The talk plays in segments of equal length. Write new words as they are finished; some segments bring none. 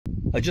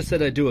I just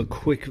said I'd do a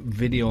quick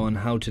video on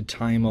how to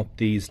time up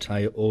these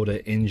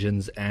Toyota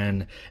engines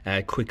and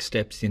quick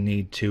steps you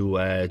need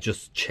to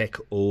just check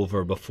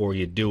over before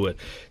you do it.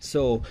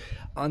 So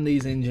on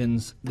these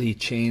engines, the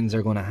chains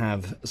are going to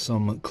have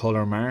some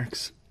color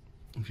marks.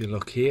 If you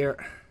look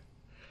here,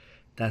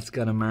 that's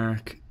got a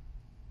mark,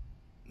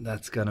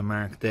 that's got a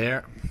mark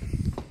there,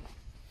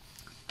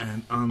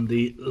 and on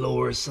the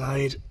lower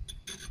side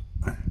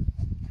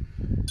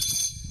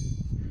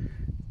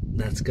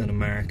that's got a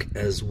mark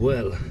as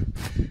well.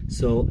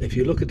 So if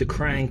you look at the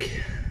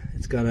crank,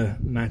 it's got to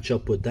match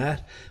up with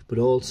that, but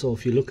also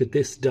if you look at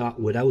this dot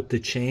without the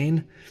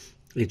chain,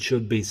 it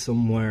should be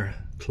somewhere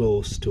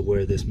close to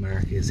where this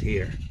mark is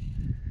here.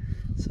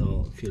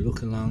 So if you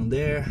look along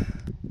there,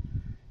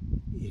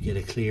 you get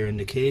a clear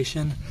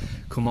indication.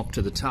 Come up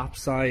to the top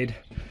side,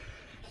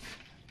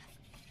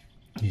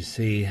 you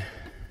see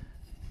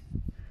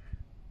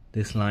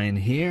this line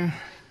here,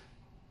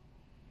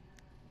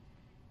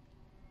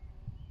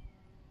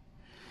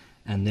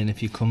 and then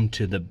if you come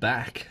to the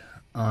back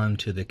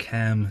onto the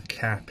cam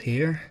cap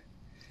here,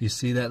 you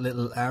see that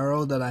little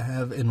arrow that I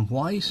have in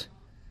white.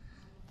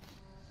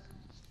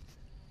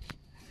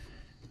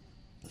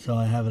 So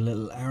I have a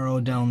little arrow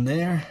down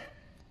there,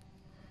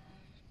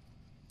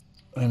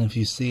 and if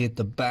you see at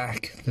the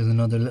back there's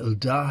another little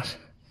dot.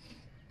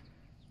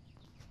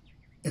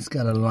 It's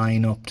got to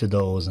line up to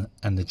those,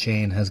 and the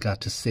chain has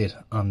got to sit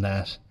on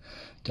that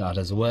dot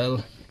as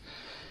well.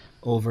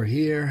 Over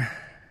here,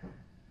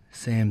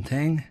 same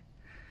thing.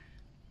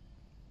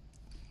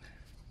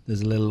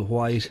 There's a little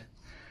white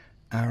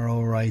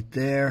arrow right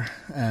there.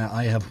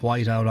 I have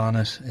white out on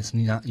it. It's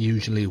not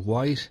usually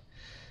white.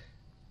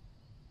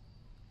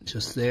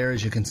 Just there,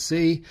 as you can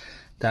see,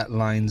 that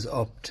lines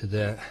up to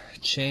the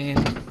chain.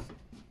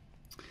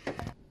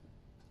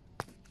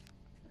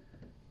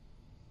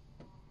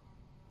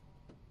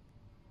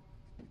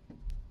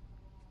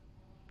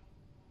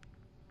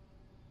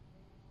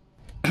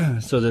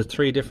 So there's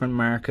three different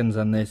markings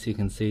on this. You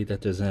can see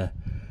that there's an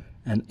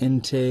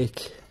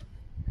intake,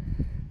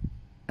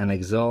 an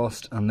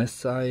exhaust on this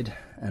side,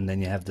 and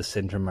then you have the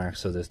center mark.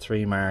 So there's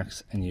three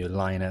marks, and you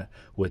line it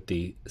with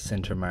the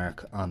center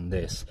mark on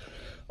this.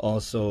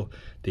 Also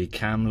the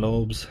cam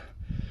lobes,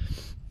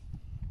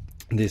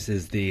 this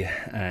is the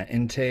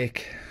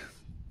intake,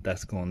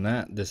 that's going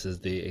that. This is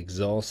the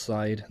exhaust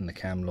side, and the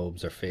cam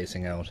lobes are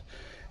facing out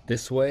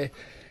this way.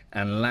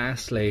 And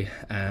lastly,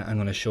 I'm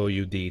going to show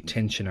you the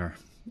tensioner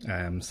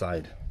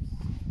side.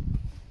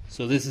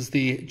 So this is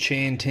the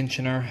chain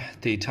tensioner.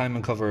 The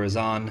timing cover is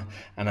on,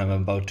 and I'm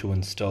about to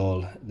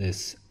install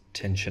this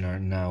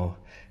tensioner now.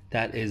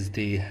 That is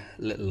the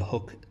little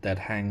hook that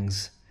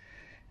hangs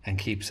and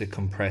keeps it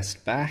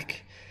compressed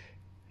back.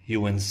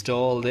 You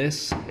install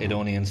this, it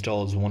only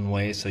installs one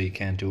way, so you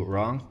can't do it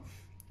wrong.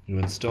 You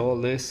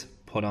install this,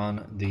 put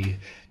on the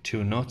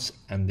two nuts,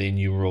 and then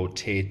you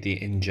rotate the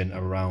engine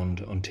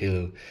around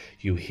until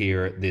you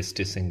hear this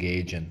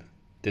disengaging.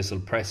 This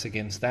will press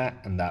against that,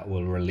 and that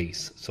will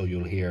release. So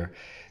you'll hear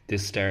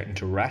this starting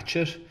to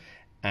ratchet,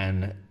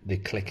 and the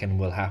clicking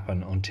will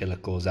happen until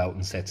it goes out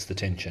and sets the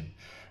tension.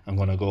 I'm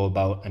going to go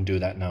about and do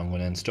that now. I'm going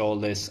to install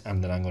this,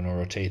 and then I'm going to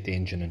rotate the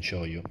engine and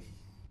show you.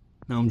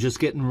 Now I'm just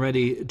getting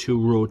ready to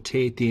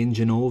rotate the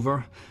engine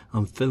over.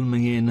 I'm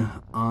filming in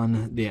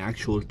on the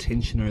actual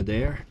tensioner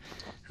there,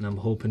 and I'm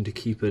hoping to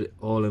keep it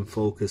all in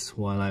focus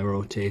while I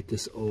rotate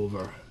this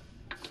over.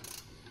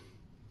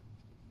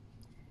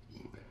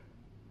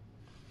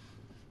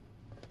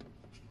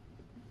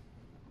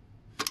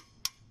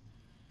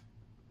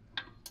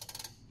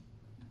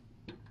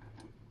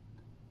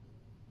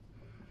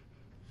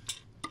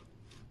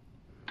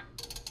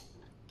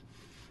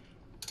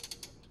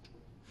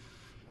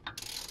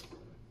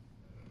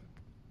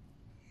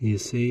 You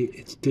see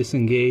it's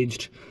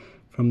disengaged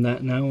from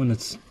that now, and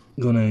it's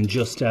going to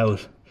adjust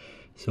out.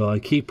 So I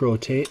keep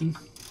rotating.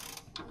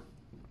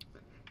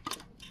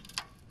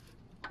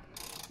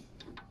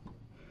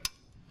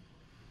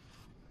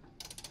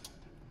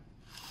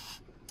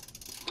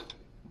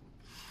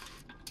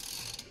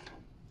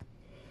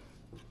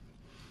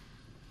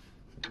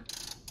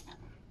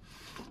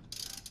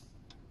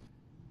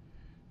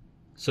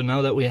 So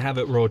now that we have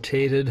it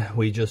rotated,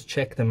 we just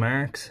check the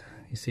marks.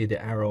 You see the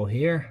arrow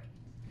here.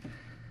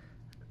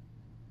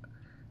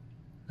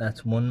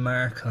 That's one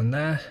mark on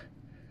that,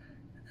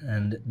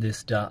 and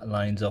this dot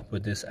lines up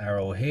with this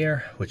arrow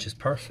here, which is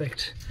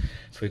perfect.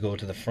 If we go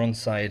to the front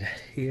side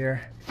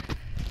here,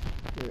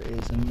 there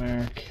is a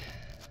mark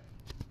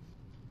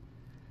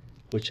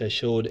which I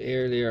showed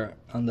earlier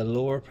on the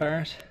lower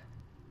part,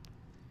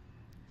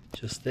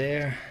 just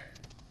there,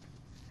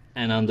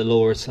 and on the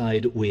lower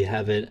side we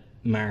have it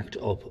marked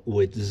up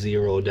with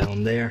 0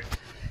 down there.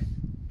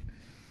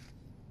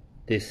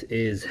 This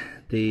is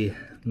the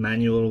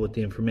manual with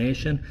the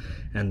information,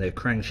 and the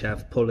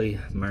crankshaft pulley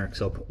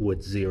marks up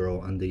with 0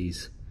 on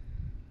these.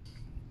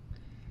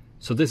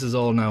 So this is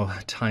all now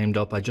timed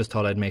up. I just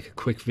thought I'd make a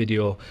quick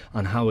video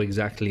on how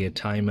exactly you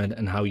time it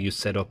and how you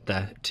set up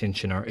that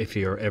tensioner. If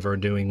you're ever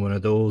doing one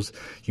of those,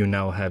 you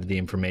now have the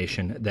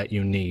information that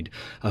you need.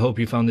 I hope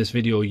you found this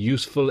video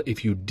useful.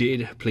 If you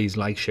did, please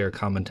like, share,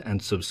 comment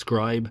and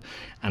subscribe,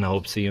 and I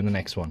hope to see you in the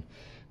next one.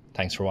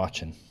 Thanks for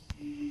watching.